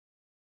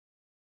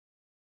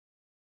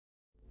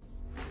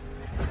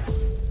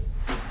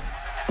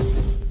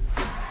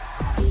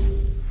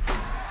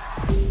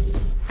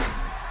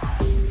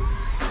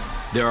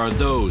There are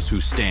those who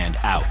stand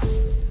out.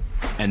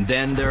 And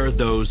then there are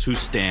those who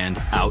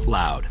stand out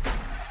loud.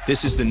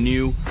 This is the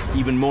new,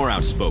 even more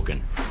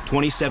outspoken,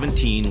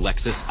 2017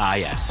 Lexus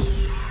IS.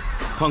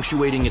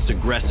 Punctuating its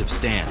aggressive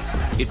stance,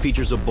 it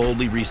features a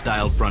boldly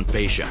restyled front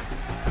fascia,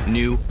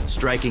 new,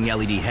 striking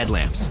LED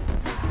headlamps,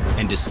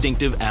 and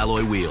distinctive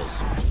alloy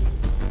wheels.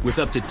 With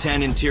up to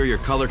 10 interior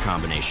color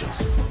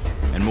combinations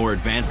and more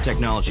advanced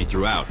technology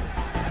throughout,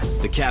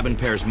 the cabin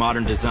pairs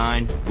modern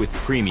design with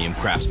premium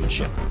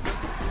craftsmanship.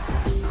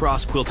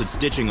 Cross-quilted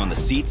stitching on the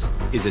seats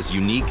is as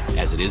unique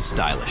as it is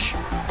stylish.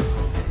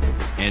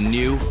 And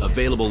new,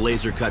 available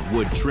laser-cut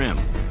wood trim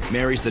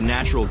marries the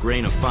natural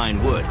grain of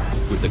fine wood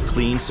with the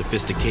clean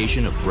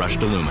sophistication of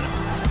brushed aluminum.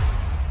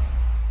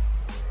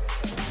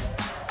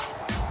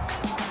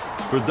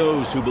 For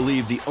those who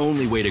believe the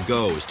only way to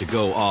go is to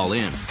go all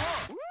in,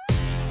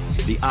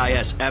 the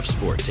IS F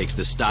Sport takes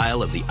the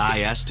style of the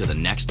IS to the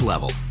next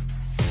level.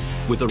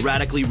 With a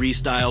radically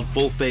restyled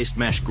full-faced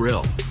mesh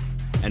grille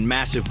and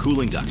massive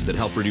cooling ducts that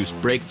help reduce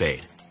brake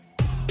fade,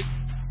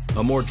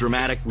 a more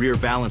dramatic rear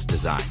valance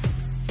design,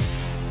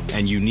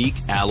 and unique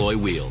alloy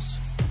wheels.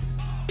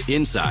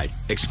 Inside,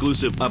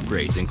 exclusive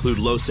upgrades include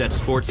low-set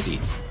sports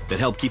seats that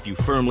help keep you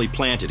firmly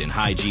planted in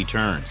high G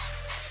turns,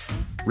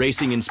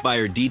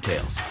 racing-inspired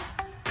details,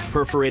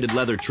 perforated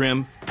leather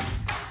trim,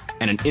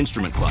 and an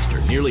instrument cluster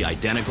nearly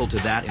identical to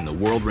that in the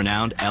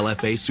world-renowned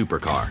LFA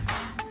supercar.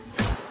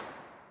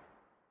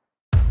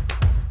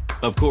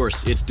 Of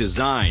course, its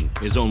design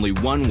is only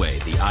one way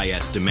the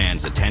IS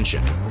demands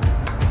attention.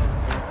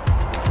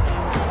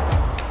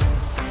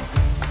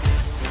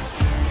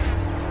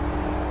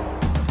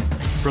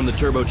 From the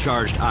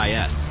turbocharged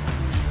IS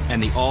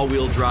and the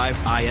all-wheel drive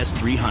IS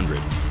 300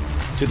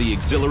 to the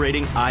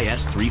exhilarating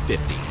IS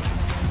 350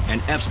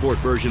 and F-Sport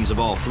versions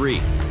of all three,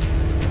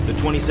 the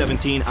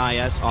 2017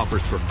 IS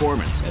offers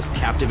performance as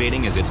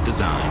captivating as its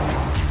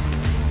design.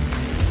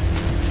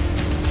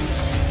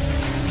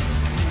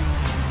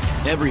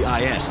 Every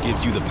IS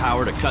gives you the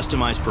power to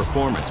customize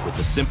performance with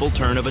the simple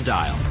turn of a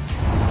dial,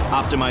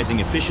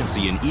 optimizing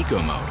efficiency in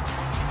eco mode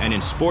and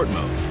in sport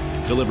mode,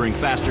 delivering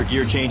faster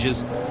gear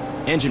changes,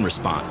 engine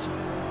response,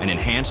 and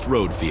enhanced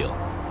road feel.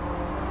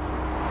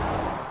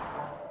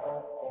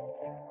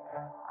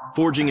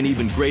 Forging an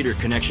even greater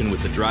connection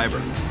with the driver,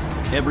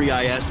 every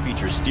IS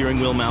features steering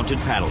wheel mounted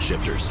paddle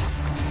shifters,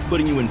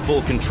 putting you in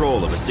full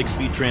control of a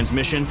 6-speed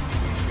transmission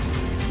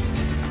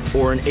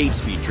or an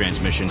 8-speed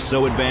transmission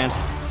so advanced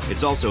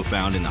it's also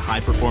found in the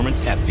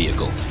high-performance F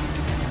vehicles.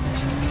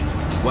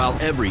 While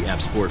every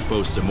F-Sport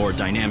boasts a more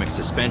dynamic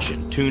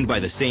suspension tuned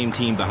by the same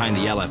team behind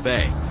the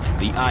LFA,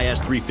 the IS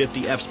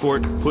 350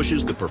 F-Sport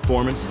pushes the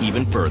performance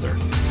even further.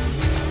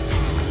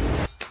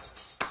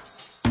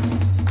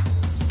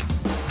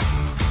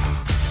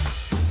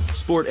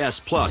 Sport S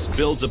Plus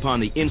builds upon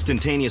the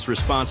instantaneous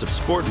response of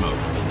sport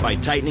mode by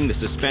tightening the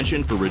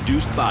suspension for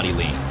reduced body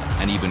lean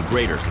and even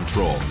greater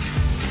control.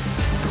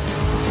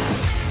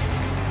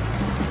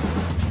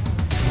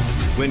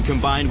 When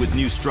combined with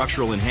new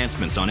structural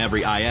enhancements on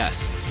every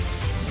IS,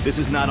 this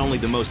is not only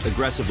the most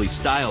aggressively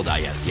styled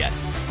IS yet,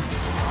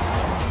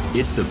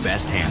 it's the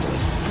best handling.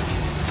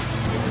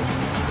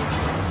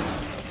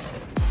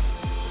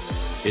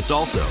 It's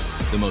also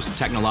the most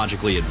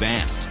technologically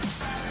advanced.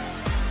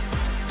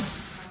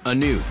 A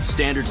new,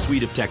 standard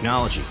suite of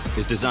technology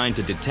is designed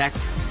to detect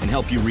and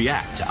help you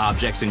react to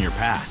objects in your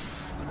path,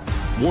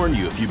 warn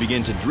you if you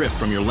begin to drift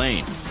from your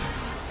lane,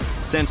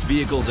 sense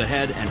vehicles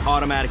ahead and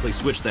automatically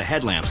switch the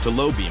headlamps to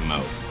low beam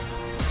mode,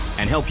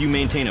 and help you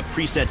maintain a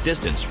preset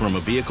distance from a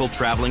vehicle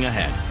traveling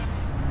ahead.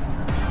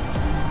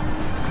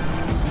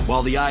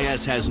 While the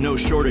IS has no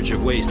shortage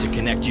of ways to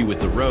connect you with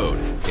the road,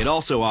 it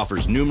also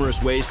offers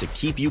numerous ways to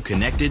keep you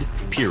connected,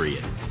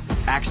 period.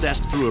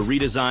 Accessed through a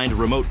redesigned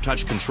remote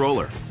touch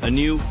controller, a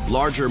new,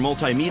 larger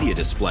multimedia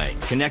display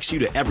connects you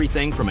to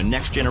everything from a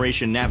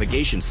next-generation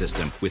navigation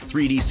system with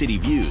 3D city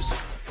views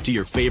to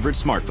your favorite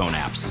smartphone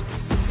apps.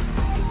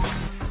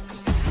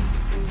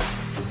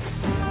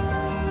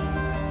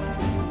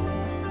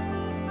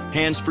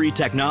 Hands-free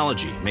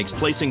technology makes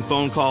placing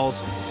phone calls,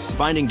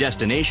 finding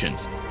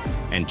destinations,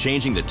 and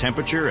changing the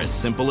temperature as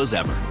simple as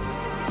ever.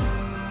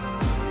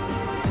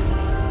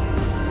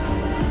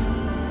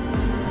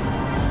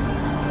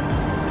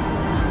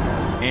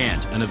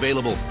 And an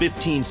available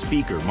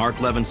 15-speaker Mark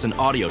Levinson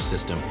audio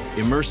system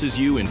immerses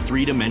you in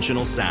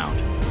three-dimensional sound,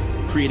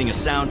 creating a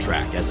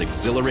soundtrack as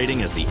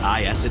exhilarating as the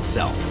IS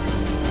itself.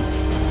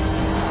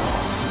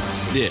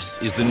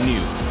 This is the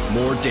new,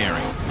 more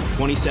daring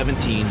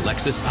 2017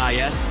 Lexus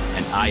IS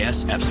and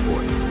IS F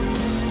Sport.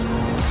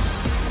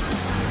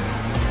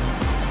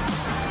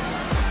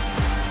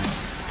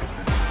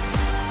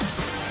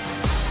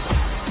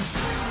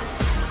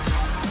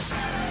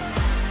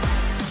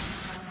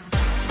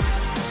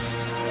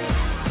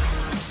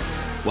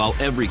 While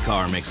every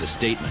car makes a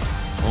statement,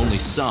 only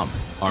some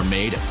are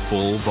made at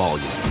full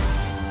volume.